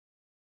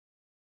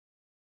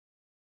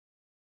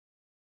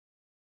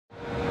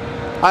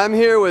I'm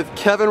here with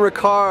Kevin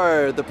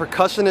Ricard, the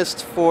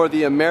percussionist for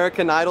the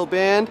American Idol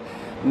band,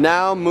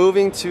 now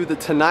moving to the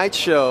Tonight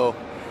Show.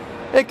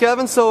 Hey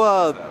Kevin,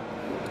 so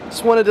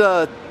just wanted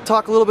to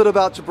talk a little bit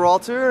about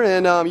Gibraltar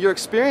and your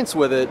experience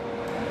with it.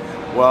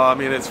 Well, I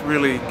mean, it's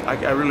really,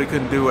 I really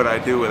couldn't do what I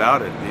do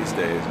without it these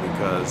days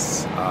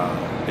because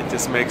it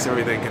just makes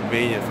everything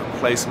convenient for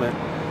placement.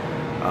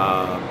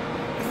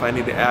 If I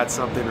need to add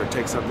something or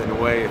take something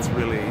away, it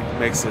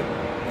makes it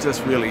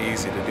just really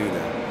easy to do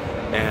that.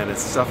 And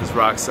its stuff is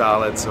rock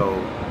solid, so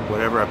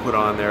whatever I put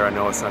on there, I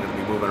know it's not going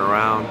to be moving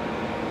around.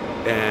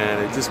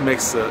 And it just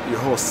makes your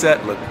whole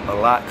set look a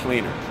lot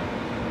cleaner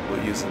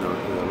with using the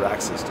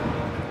rack system.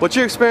 What's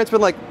your experience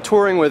been like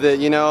touring with it,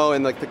 you know,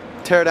 and like the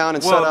tear down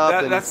and set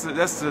up? That's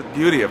the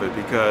beauty of it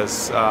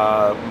because when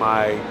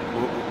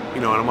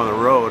I'm on the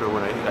road, or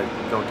when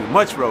I don't do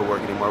much road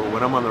work anymore, but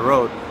when I'm on the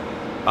road,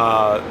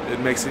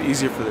 it makes it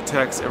easier for the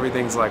techs.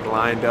 Everything's like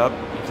lined up.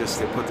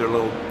 They put their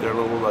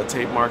little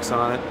tape marks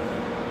on it.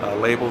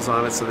 Labels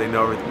on it so they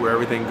know where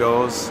everything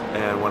goes,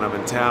 and when I'm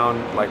in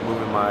town, like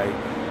moving my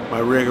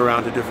rig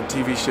around to different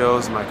TV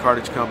shows, my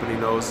cartage company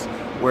knows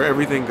where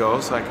everything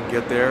goes, so I can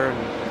get there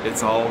and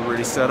it's all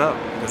already set up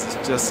because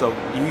it's just so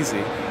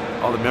easy.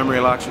 All the memory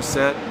locks are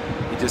set.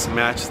 You just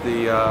match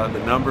the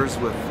numbers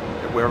with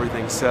where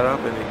everything's set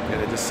up,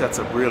 and it just sets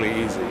up really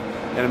easy,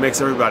 and it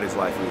makes everybody's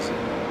life easy.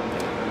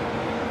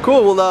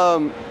 Cool.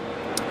 Well,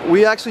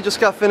 we actually just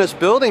got finished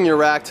building your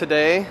rack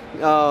today.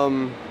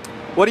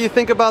 What do you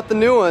think about the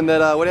new one?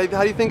 How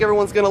do you think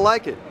everyone's going to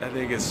like it? I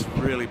think it's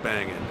really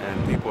banging,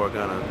 and people are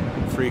going to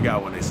freak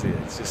out when they see it.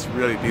 It's just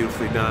really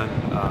beautifully done.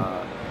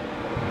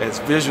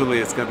 Visually,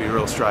 it's going to be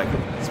real striking,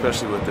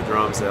 especially with the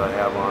drums that I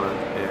have on it,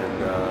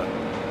 and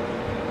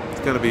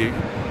it's going to be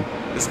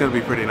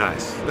pretty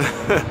nice.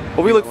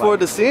 Well, we look forward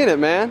to seeing it,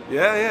 man.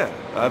 Yeah.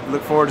 I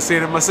look forward to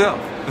seeing it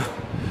myself.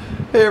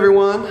 Hey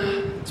everyone,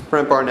 it's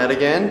Brent Barnett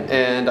again,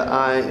 and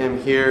I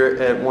am here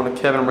at one of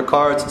Kevin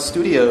Ricard's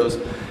studios.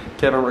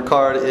 Kevin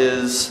Ricard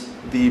is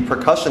the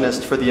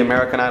percussionist for the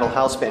American Idol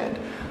house band,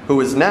 who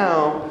is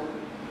now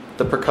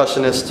the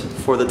percussionist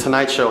for the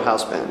Tonight Show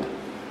house band.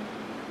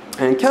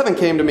 And Kevin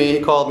came to me, he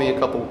called me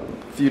a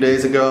few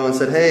days ago and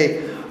said,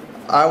 hey,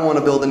 I want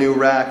to build a new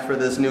rack for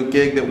this new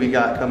gig that we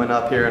got coming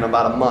up here in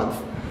about a month.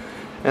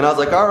 And I was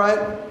like, all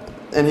right.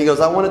 And he goes,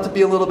 I want it to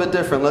be a little bit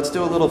different. Let's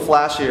do a little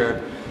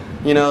flashier.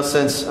 You know,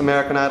 since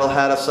American Idol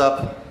had us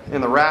up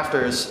in the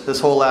rafters this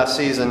whole last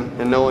season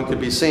and no one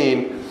could be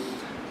seen,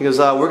 he goes,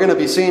 we're going to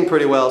be seen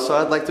pretty well, so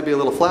I'd like to be a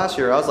little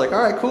flashier. I was like,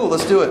 all right, cool,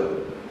 let's do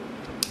it.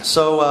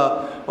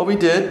 So what we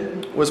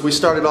did was we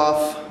started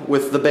off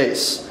with the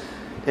bass.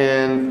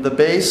 And the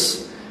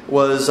bass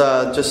was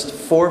just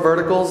 4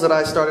 verticals that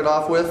I started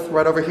off with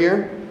right over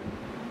here.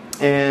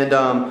 And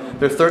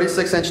they're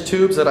 36-inch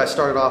tubes that I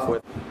started off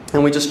with.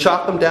 And we just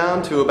chopped them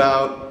down to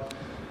about,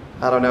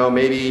 I don't know,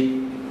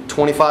 maybe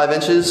 25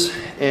 inches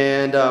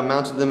and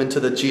mounted them into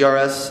the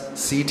GRS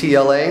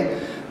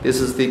CTLA. This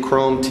is the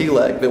chrome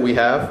T-leg that we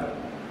have.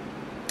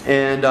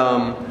 And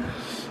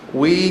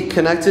we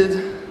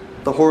connected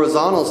the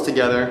horizontals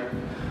together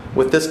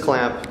with this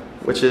clamp,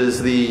 which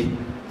is the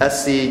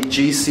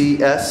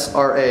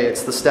SCGCS-RA.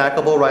 It's the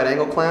stackable right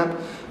angle clamp.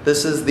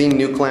 This is the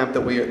new clamp that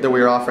we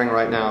are offering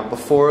right now.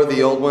 Before,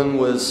 the old one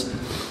was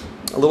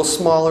a little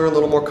smaller, a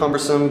little more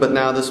cumbersome, but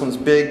now this one's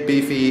big,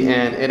 beefy,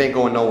 and it ain't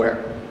going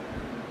nowhere.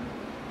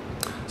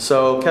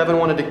 So Kevin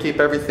wanted to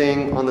keep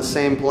everything on the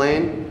same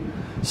plane.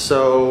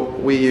 So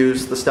we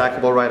used the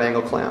stackable right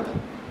angle clamp.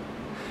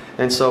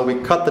 And so we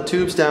cut the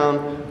tubes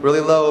down really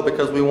low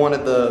because we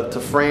wanted to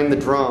frame the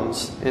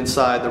drums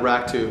inside the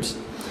rack tubes.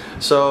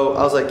 So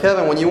I was like,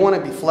 Kevin, when you want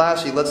to be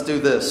flashy, let's do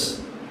this.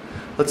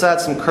 Let's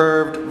add some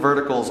curved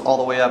verticals all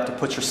the way up to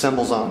put your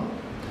cymbals on.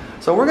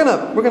 So we're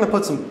gonna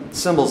put some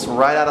cymbals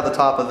right out of the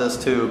top of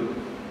this tube.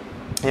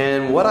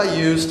 And what I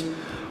used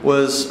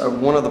was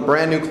one of the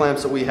brand new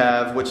clamps that we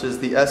have, which is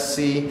the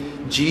SCGUATC.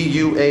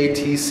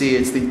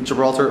 It's the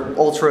Gibraltar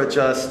Ultra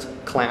Adjust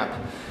clamp,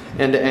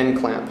 end-to-end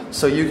clamp.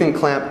 So you can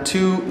clamp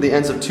the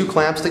ends of two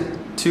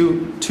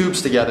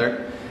tubes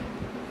together,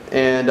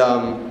 and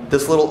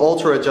this little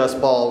Ultra Adjust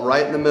ball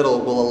right in the middle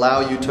will allow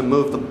you to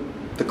move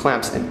the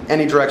clamps in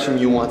any direction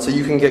you want. So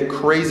you can get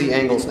crazy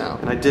angles now.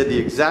 And I did the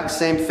exact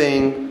same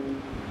thing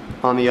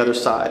on the other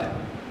side.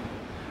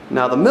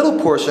 Now the middle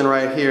portion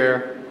right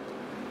here,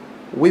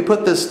 we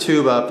put this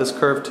tube up, this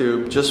curved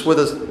tube, just with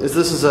this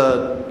is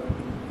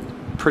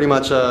pretty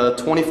much a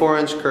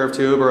 24-inch curved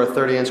tube or a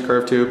 30-inch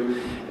curved tube,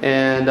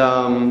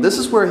 and this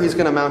is where he's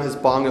going to mount his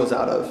bongos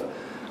out of.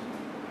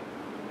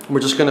 We're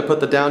just going to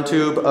put the down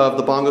tube of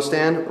the bongo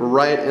stand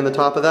right in the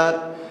top of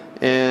that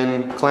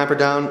and clamp her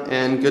down,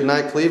 and good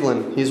night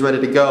Cleveland. He's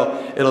ready to go.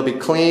 It'll be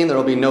clean,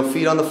 there'll be no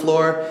feet on the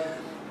floor.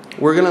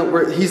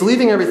 He's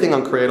leaving everything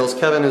on cradles.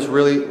 Kevin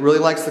really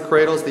likes the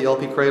cradles, the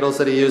LP cradles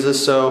that he uses,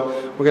 so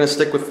we're going to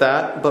stick with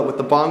that. But with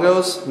the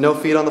bongos, no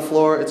feet on the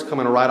floor, it's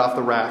coming right off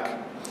the rack.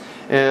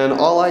 And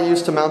all I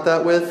used to mount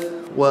that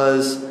with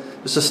was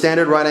just a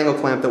standard right angle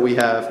clamp that we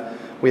have.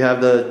 We have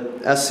the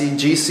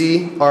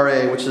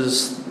SCGC-RA, which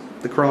is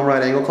the chrome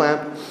right angle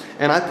clamp,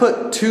 And I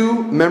put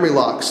 2 memory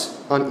locks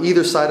on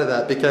either side of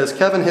that because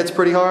Kevin hits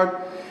pretty hard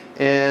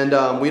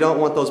and we don't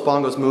want those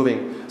bongos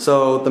moving.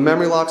 So the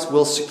memory locks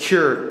will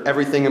secure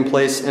everything in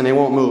place and they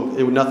won't move.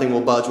 Nothing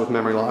will budge with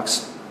memory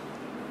locks.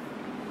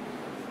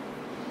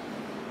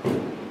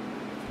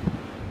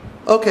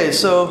 Okay,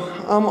 so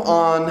I'm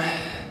on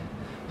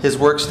his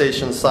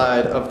workstation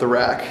side of the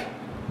rack.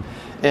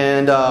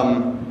 And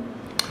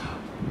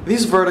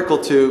these vertical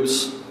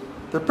tubes,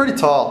 they're pretty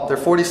tall. They're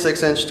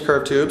 46-inch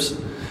curved tubes,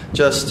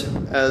 just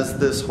as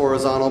this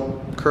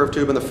horizontal curved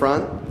tube in the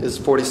front is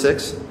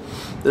 46.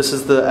 This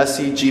is the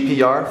SE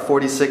GPR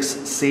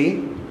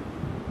 46C.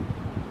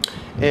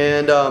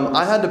 And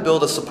I had to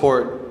build a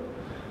support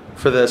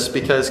for this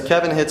because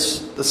Kevin hits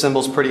the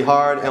cymbals pretty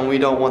hard and we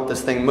don't want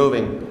this thing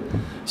moving.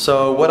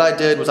 So what I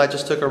did was I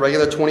just took a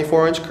regular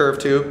 24-inch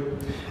curved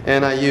tube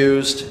and I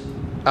used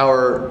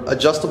our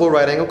adjustable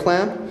right angle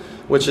clamp,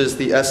 which is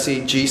the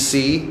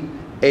SCGC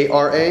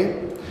ARA,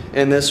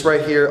 and this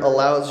right here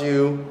allows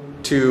you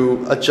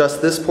to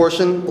adjust this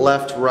portion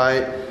left,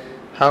 right,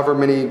 however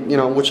many,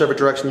 whichever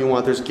direction you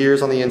want. There's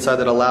gears on the inside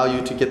that allow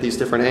you to get these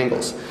different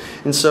angles.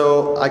 And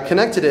so I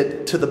connected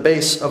it to the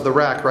base of the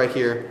rack right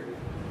here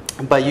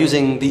by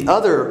using the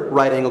other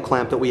right angle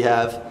clamp that we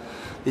have,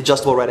 the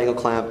adjustable right angle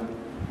clamp,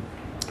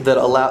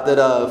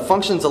 that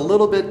functions a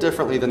little bit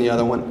differently than the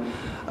other one.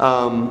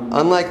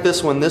 Unlike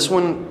this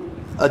one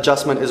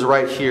adjustment is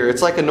right here.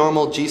 It's like a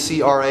normal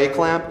GCRA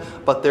clamp,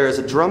 but there is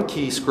a drum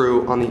key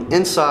screw on the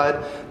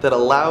inside that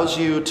allows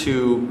you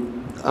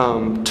to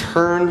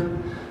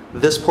turn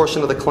this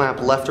portion of the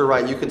clamp left or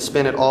right. You can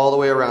spin it all the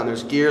way around.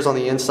 There's gears on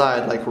the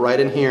inside, like right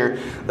in here,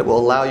 that will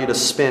allow you to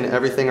spin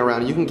everything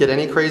around. You can get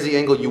any crazy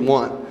angle you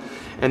want.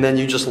 And then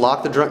you just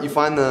lock the drum, you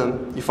find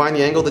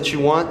the angle that you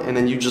want, and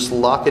then you just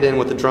lock it in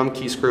with the drum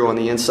key screw on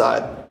the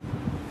inside.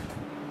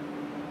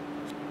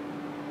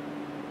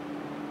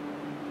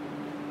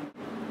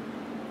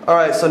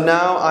 Alright, so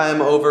now I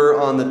am over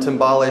on the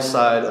timbale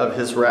side of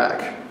his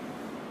rack.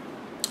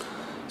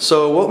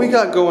 So what we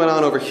got going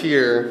on over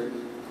here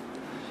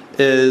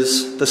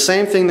is the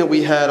same thing that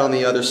we had on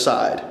the other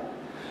side,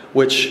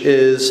 which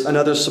is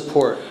another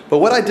support. But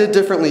what I did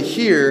differently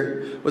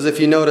here was, if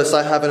you notice,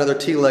 I have another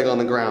T-leg on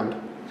the ground.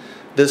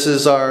 This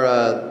is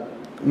our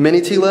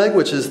mini T-leg,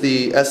 which is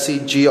the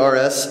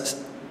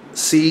SCGRS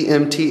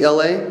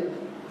CMTLA.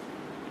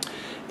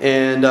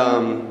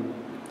 And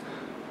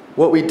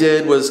what we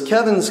did was,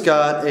 Kevin's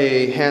got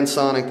a hand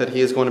sonic that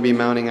he is going to be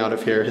mounting out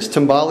of here. His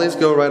timbales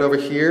go right over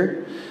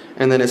here,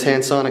 and then his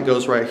hand sonic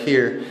goes right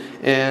here.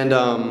 And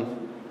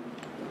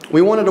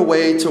we wanted a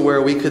way to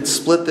where we could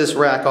split this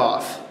rack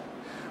off,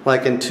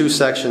 like in 2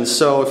 sections.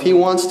 So if he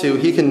wants to,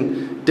 he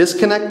can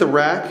disconnect the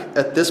rack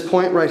at this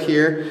point right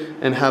here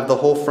and have the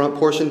whole front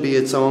portion be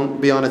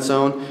on its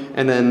own,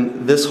 and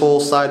then this whole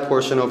side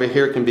portion over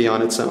here can be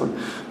on its own.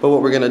 But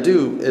what we're going to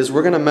do is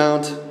we're going to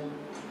mount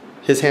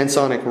his hand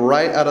sonic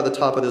right out of the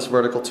top of this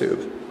vertical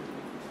tube.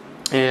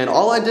 And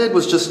all I did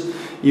was just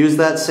use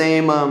that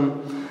same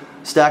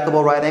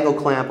stackable right angle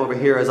clamp over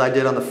here as I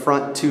did on the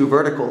front 2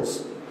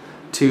 verticals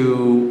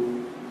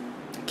to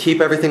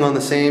keep everything on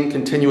the same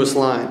continuous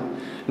line.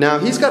 Now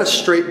he's got a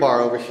straight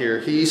bar over here.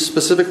 He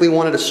specifically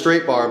wanted a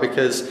straight bar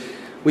because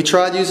we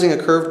tried using a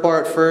curved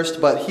bar at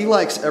first, but he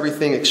likes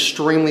everything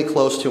extremely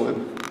close to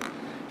him.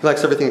 He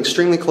likes everything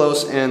extremely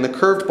close, and the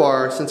curved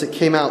bar, since it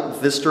came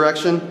out this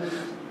direction,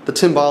 the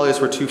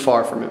timbales were too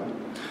far from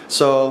him.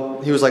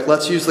 So he was like,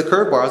 let's use the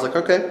curved bar. I was like,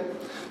 okay.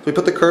 So we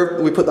put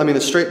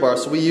the straight bar.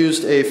 So we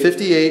used a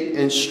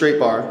 58-inch straight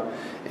bar,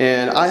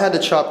 and I had to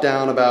chop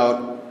down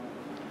about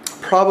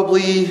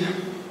probably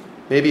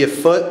maybe a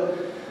foot.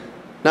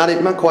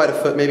 Not quite a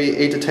foot, maybe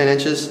 8 to 10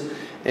 inches,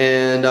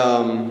 and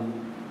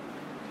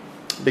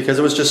because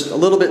it was just a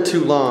little bit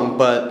too long,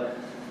 but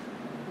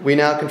we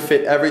now can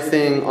fit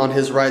everything on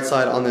his right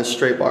side on this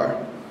straight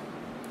bar.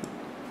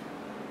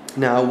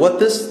 Now what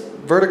this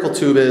vertical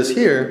tube is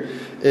here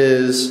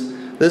is,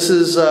 this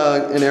is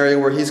an area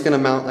where he's going to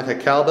mount like a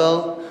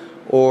cowbell,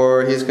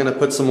 or he's going to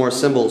put some more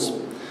cymbals.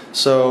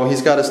 So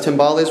he's got his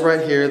timbales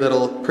right here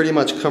that'll pretty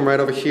much come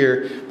right over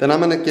here. Then I'm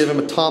going to give him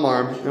a tom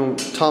arm, and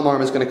tom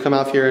arm is going to come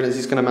out here and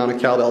he's going to mount a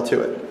cowbell to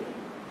it.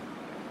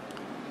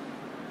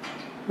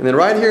 And then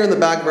right here in the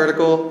back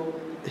vertical,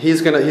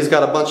 he's got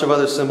a bunch of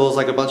other cymbals,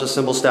 like a bunch of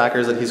cymbal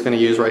stackers that he's going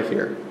to use right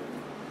here.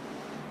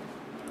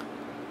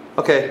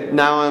 Okay,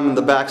 now I'm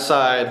the back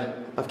side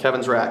of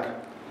Kevin's rack.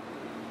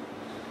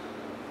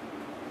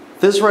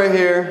 This right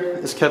here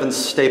is Kevin's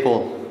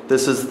staple.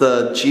 This is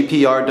the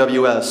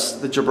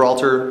GPRWS, the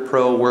Gibraltar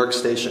Pro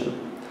Workstation.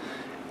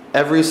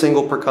 Every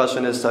single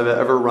percussionist I've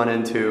ever run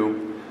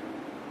into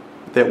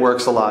that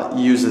works a lot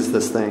uses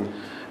this thing.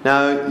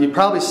 Now, you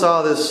probably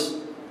saw this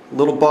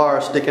little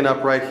bar sticking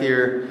up right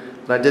here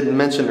that I didn't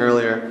mention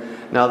earlier.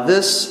 Now,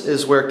 this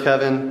is where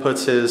Kevin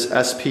puts his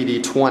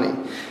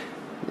SPD-20.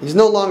 He's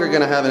no longer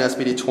going to have an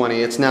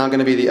SPD-20. It's now going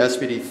to be the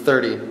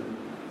SPD-30.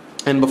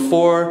 And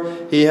before,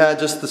 he had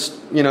just this,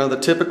 the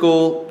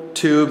typical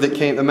tube that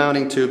came, the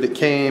mounting tube that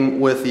came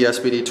with the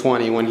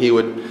SPD-20 when he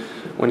would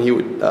when he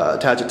would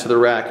attach it to the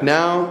rack.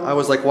 Now I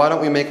was like, why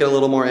don't we make it a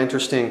little more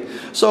interesting?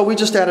 So we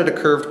just added a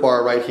curved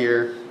bar right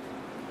here.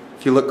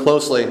 If you look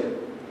closely,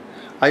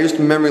 I used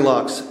memory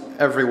locks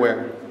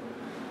everywhere.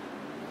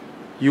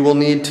 You will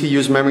need to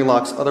use memory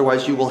locks,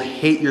 otherwise you will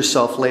hate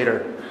yourself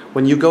later.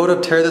 When you go to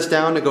tear this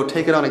down to go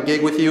take it on a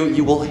gig with you,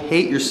 you will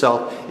hate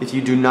yourself if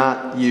you do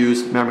not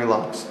use memory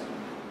locks.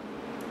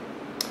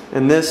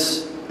 And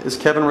this is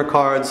Kevin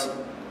Ricard's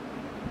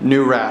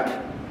new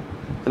rack.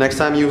 The next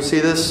time you see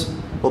this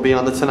will be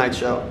on The Tonight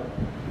Show.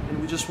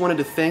 And we just wanted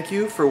to thank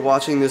you for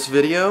watching this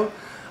video.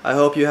 I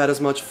hope you had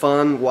as much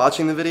fun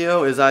watching the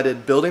video as I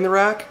did building the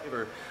rack.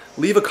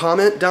 Leave a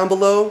comment down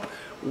below.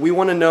 We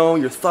want to know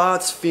your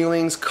thoughts,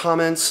 feelings,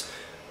 comments,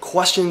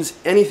 questions,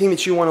 anything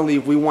that you want to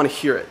leave. We want to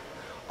hear it.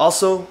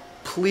 Also,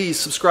 please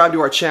subscribe to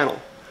our channel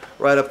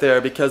right up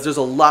there because there's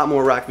a lot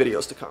more rack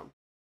videos to come.